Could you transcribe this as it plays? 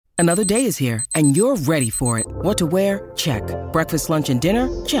Another day is here, and you're ready for it. What to wear? Check. Breakfast, lunch, and dinner?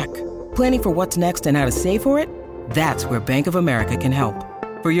 Check. Planning for what's next and how to save for it? That's where Bank of America can help.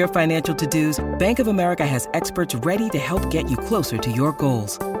 For your financial to-dos, Bank of America has experts ready to help get you closer to your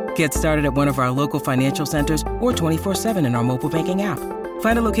goals. Get started at one of our local financial centers or 24/7 in our mobile banking app.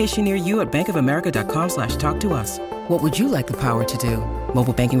 Find a location near you at bankofamerica.com/talktous. What would you like the power to do?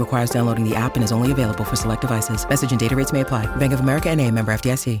 Mobile banking requires downloading the app and is only available for select devices. Message and data rates may apply. Bank of America N.A., member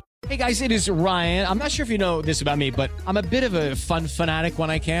FDIC. Hey guys, it is Ryan. I'm not sure if you know this about me, but I'm a bit of a fun fanatic when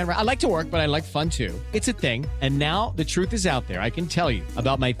I can. I like to work, but I like fun too. It's a thing. And now the truth is out there. I can tell you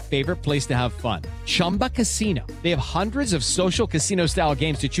about my favorite place to have fun. Chumba Casino. They have hundreds of social casino style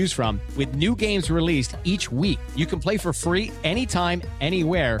games to choose from with new games released each week. You can play for free anytime,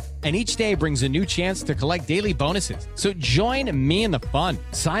 anywhere. And each day brings a new chance to collect daily bonuses. So join me in the fun.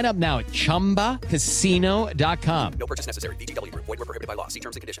 Sign up now at ChumbaCasino.com. No purchase necessary. VGW Group. Void where prohibited by law. See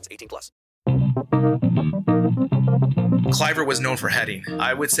terms and conditions. 18+. Kluivert was known for heading.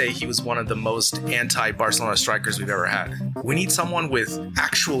 I would say he was one of the most anti-Barcelona strikers we've ever had. We need someone with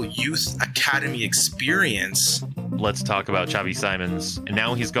actual youth academy experience. Let's talk about Xavi Simons. And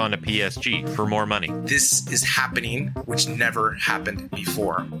now he's gone to PSG for more money. This is happening, which never happened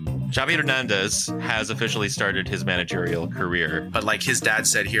before. Xavi Hernandez has officially started his managerial career. But like his dad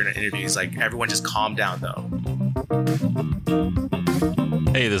said here in an interview, he's like, everyone just calm down though.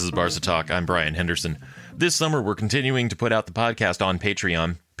 Hey, this is Barca Talk. I'm Brian Henderson. This summer, we're continuing to put out the podcast on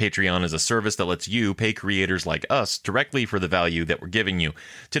Patreon. Patreon is a service that lets you pay creators like us directly for the value that we're giving you.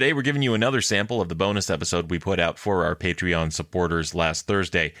 Today, we're giving you another sample of the bonus episode we put out for our Patreon supporters last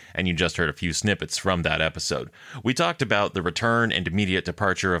Thursday, and you just heard a few snippets from that episode. We talked about the return and immediate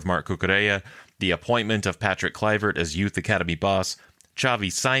departure of Marc Cucurella, the appointment of Patrick Kluivert as Youth Academy boss, Xavi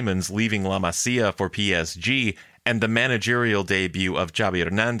Simons leaving La Masia for PSG, and the managerial debut of Xavi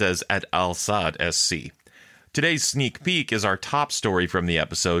Hernandez at Al Sadd SC. Today's sneak peek is our top story from the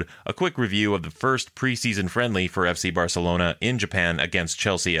episode, a quick review of the first preseason friendly for FC Barcelona in Japan against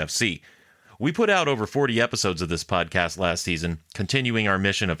Chelsea FC. We put out over 40 episodes of this podcast last season, continuing our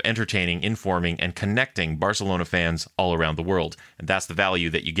mission of entertaining, informing, and connecting Barcelona fans all around the world. And that's the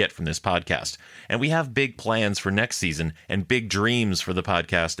value that you get from this podcast. And we have big plans for next season and big dreams for the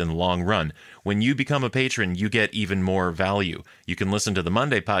podcast in the long run. When you become a patron, you get even more value. You can listen to the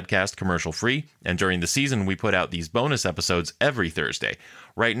Monday podcast commercial free, and during the season, we put out these bonus episodes every Thursday.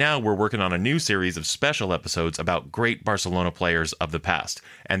 Right now, we're working on a new series of special episodes about great Barcelona players of the past,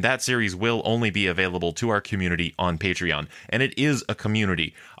 and that series will only be available to our community on Patreon, and it is a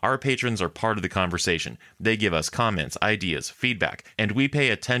community. Our patrons are part of the conversation. They give us comments, ideas, feedback, and we pay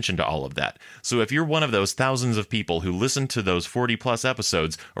attention to all of that. So if you're one of those thousands of people who listened to those 40-plus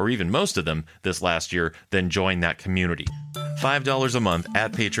episodes, or even most of them this last year, then join that community. $5 a month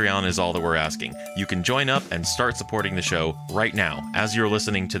at Patreon is all that we're asking. You can join up and start supporting the show right now as you're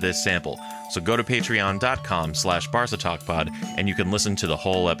listening to this sample. So go to patreon.com/BarcaTalkPod and you can listen to the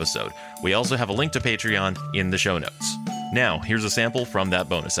whole episode. We also have a link to Patreon in the show notes. Now, here's a sample from that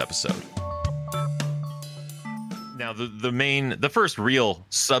bonus episode. Now, the first real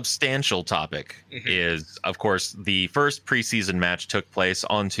substantial topic is, of course, the first preseason match took place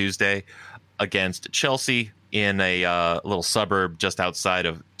on Tuesday against Chelsea in a little suburb just outside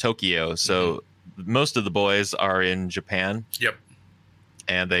of Tokyo. So most of the boys are in Japan. Yep.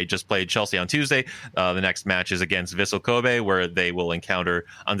 And they just played Chelsea on Tuesday. The next match is against Vissel Kobe, where they will encounter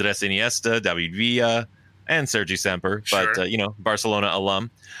Andres Iniesta, David Villa, and Sergi Semper. Sure. But Barcelona alum.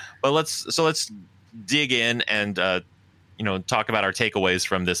 But let's dig in and talk about our takeaways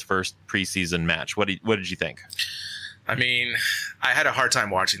from this first preseason match. What did you think? I mean, I had a hard time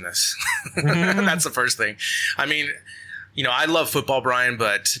watching this. That's the first thing. I mean, I love football, Brian,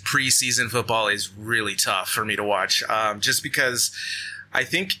 but preseason football is really tough for me to watch. Just because I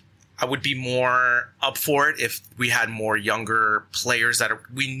think I would be more up for it if we had more younger players that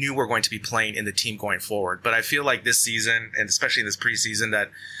we knew were going to be playing in the team going forward. But I feel like this season, and especially in this preseason, that,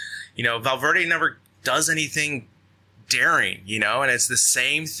 Valverde never does anything daring, and it's the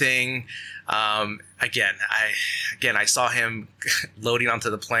same thing. Again, I saw him loading onto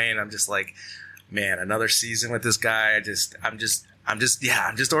the plane. I'm just like, man, another season with this guy. I'm just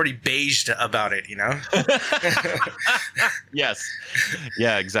already beiged about it, Yes.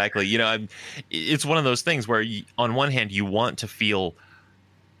 Yeah, exactly. It's one of those things where on one hand, you want to feel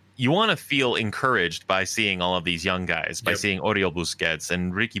encouraged by seeing all of these young guys, by seeing Oriol Busquets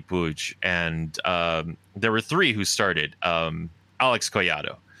and Riqui Puig. And there were three who started, Alex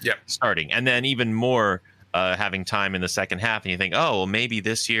Collado starting. And then even more having time in the second half, and you think, oh, well, maybe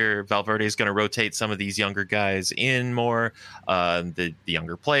this year Valverde is going to rotate some of these younger guys in more, the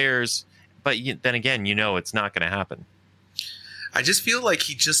younger players. But then again, it's not going to happen. I just feel like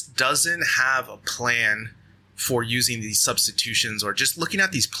he just doesn't have a plan for using these substitutions or just looking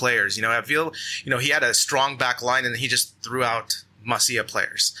at these players. I feel, he had a strong back line and he just threw out Masia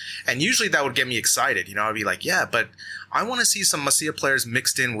players. And usually that would get me excited. I'd be like, yeah, but I want to see some Masia players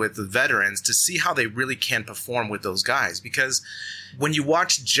mixed in with the veterans to see how they really can perform with those guys. Because when you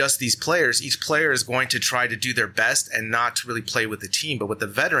watch just these players, each player is going to try to do their best and not really play with the team. But with the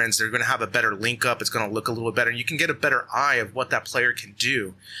veterans, they're going to have a better link up. It's going to look a little better. And you can get a better eye of what that player can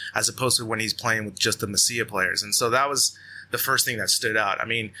do as opposed to when he's playing with just the Masia players. And so that was the first thing that stood out. I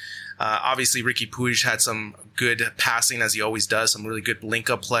mean, obviously Riqui Puig had some good passing, as he always does, some really good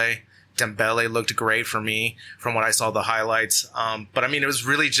link-up play. Dembele looked great for me from what I saw the highlights. But, I mean, it was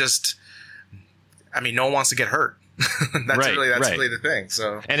really just – no one wants to get hurt. That's really the thing.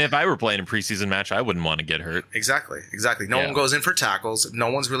 So, and if I were playing a preseason match, I wouldn't want to get hurt. Exactly. No one goes in for tackles. No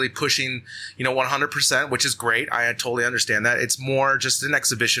one's really pushing, 100%, which is great. I totally understand that. It's more just an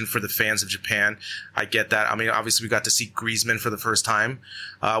exhibition for the fans of Japan. I get that. I mean, obviously we got to see Griezmann for the first time.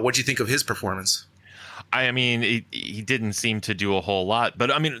 What do you think of his performance? He didn't seem to do a whole lot,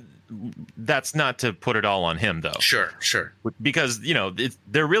 but that's not to put it all on him, though. Sure. Because,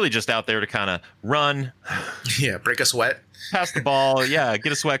 they're really just out there to kind of run. Yeah, break a sweat. Pass the ball, get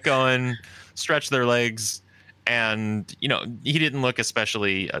a sweat going, stretch their legs. And, he didn't look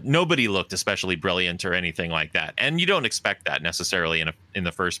nobody looked especially brilliant or anything like that. And you don't expect that necessarily in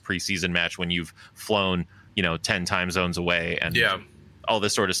the first preseason match when you've flown, 10 time zones away and all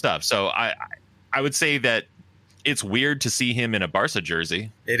this sort of stuff. So I would say that it's weird to see him in a Barca jersey.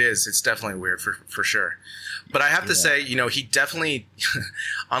 It is. It's definitely weird for sure. But I have to say, he definitely,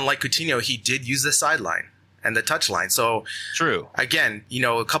 unlike Coutinho, he did use the sideline and the touchline. So true. Again,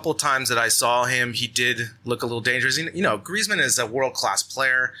 a couple of times that I saw him, he did look a little dangerous. Griezmann is a world-class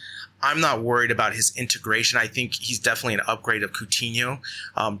player. I'm not worried about his integration. I think he's definitely an upgrade of Coutinho,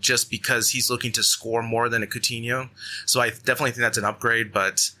 just because he's looking to score more than a Coutinho. So I definitely think that's an upgrade,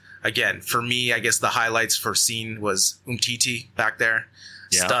 but again, for me, I guess the highlights for scene was Umtiti back there.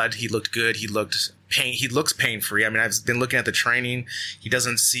 Yeah. Stud. He looked good. He looks pain-free. I mean, I've been looking at the training. He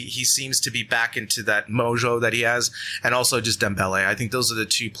seems to be back into that mojo that he has. And also just Dembele. I think those are the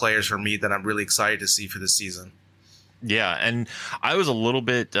two players for me that I'm really excited to see for this season. Yeah. And I was a little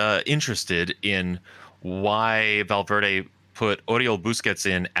bit interested in why Valverde put Oriol Busquets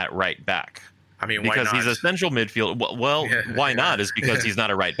in at right back. I mean, because why not? He's a central midfielder. Well, why not? Is because he's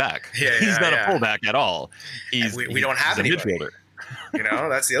not a right back. He's not a fullback at all. We don't have a midfielder.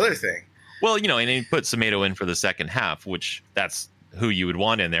 That's the other thing. Well, and he put Semedo in for the second half, which that's who you would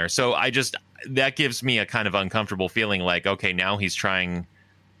want in there. So that gives me a kind of uncomfortable feeling like, okay, now he's trying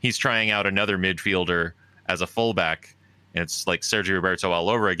out another midfielder as a fullback. And it's like Sergio Roberto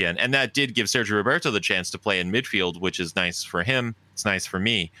all over again. And that did give Sergio Roberto the chance to play in midfield, which is nice for him. It's nice for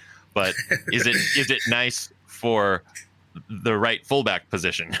me. But is it nice for the right fullback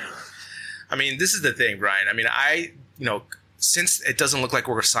position? I mean, this is the thing, Brian. I mean, since it doesn't look like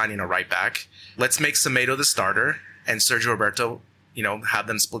we're signing a right back, let's make Semedo the starter and Sergio Roberto, have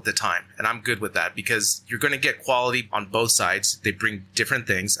them split the time. And I'm good with that because you're going to get quality on both sides. They bring different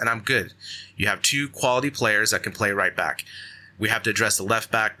things, and I'm good. You have two quality players that can play right back. We have to address the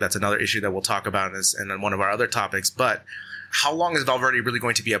left back. That's another issue that we'll talk about in one of our other topics. But how long is Valverde really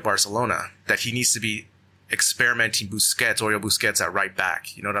going to be at Barcelona that he needs to be experimenting Oriol Busquets at right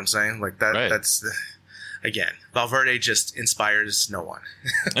back? You know what I'm saying? Like that. Right. That's again, Valverde just inspires no one.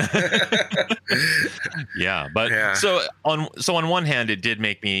 So on one hand, it did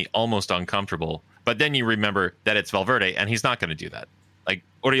make me almost uncomfortable, but then you remember that it's Valverde and he's not going to do that. Like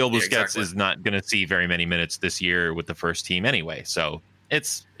Oriol Busquets is not going to see very many minutes this year with the first team anyway. So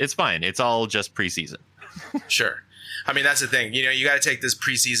it's fine. It's all just preseason. Sure. I mean, that's the thing. You got to take this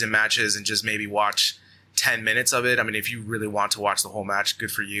preseason matches and just maybe watch 10 minutes of it. I mean, if you really want to watch the whole match,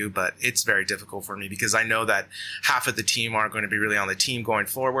 good for you. But it's very difficult for me because I know that half of the team aren't going to be really on the team going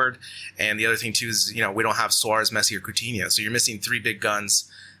forward. And the other thing, too, is, we don't have Suarez, Messi, or Coutinho. So you're missing three big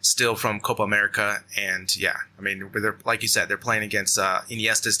guns still from Copa America. And, I mean, like you said, they're playing against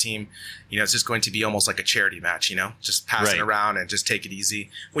Iniesta's team. It's just going to be almost like a charity match, just pass it around and just take it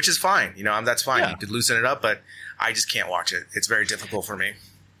easy, which is fine. That's fine. Yeah. You could loosen it up, but I just can't watch it. It's very difficult for me.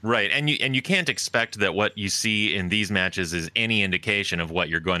 Right, and you can't expect that what you see in these matches is any indication of what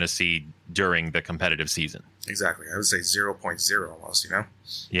you're going to see during the competitive season. Exactly. I would say 0.0 almost,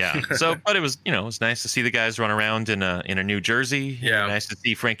 Yeah. So, but it was nice to see the guys run around in a new jersey. Yeah. Nice to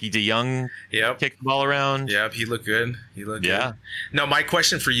see Frankie de Jong kick the ball around. Yep. He looked good. Good. No, my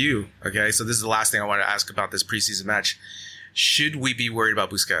question for you, okay, so this is the last thing I want to ask about this preseason match. Should we be worried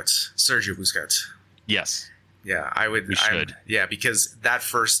about Busquets, Sergio Busquets? Yes. Yeah, I would. We should. Yeah, because that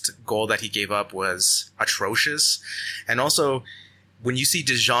first goal that he gave up was atrocious. And also, when you see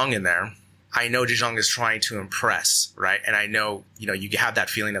De Jong in there, I know De Jong is trying to impress, right? And I know, you have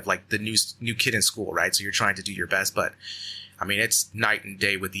that feeling of like the new kid in school, right? So you're trying to do your best. But, I mean, it's night and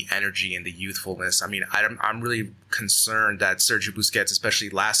day with the energy and the youthfulness. I mean, I'm really concerned that Sergio Busquets,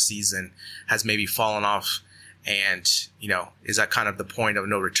 especially last season, has maybe fallen off and, is at kind of the point of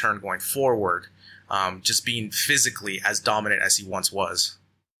no return going forward. Just being physically as dominant as he once was.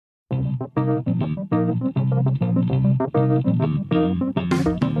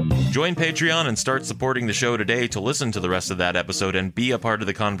 Join Patreon and start supporting the show today to listen to the rest of that episode and be a part of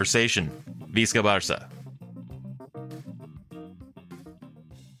the conversation. Visca Barça.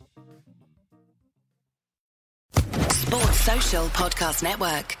 Sports Social Podcast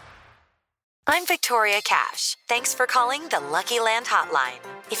Network. I'm Victoria Cash. Thanks for calling the Lucky Land Hotline.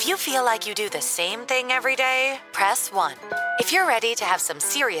 If you feel like you do the same thing every day, press 1. If you're ready to have some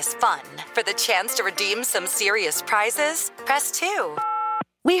serious fun for the chance to redeem some serious prizes, press 2.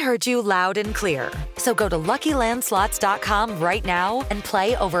 We heard you loud and clear. So go to LuckyLandSlots.com right now and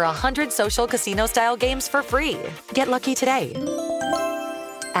play over 100 social casino-style games for free. Get lucky today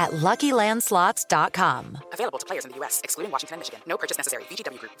at LuckyLandSlots.com. Available to players in the U.S., excluding Washington and Michigan. No purchase necessary.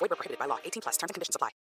 VGW Group. Void where prohibited by law. 18+. Terms and conditions apply.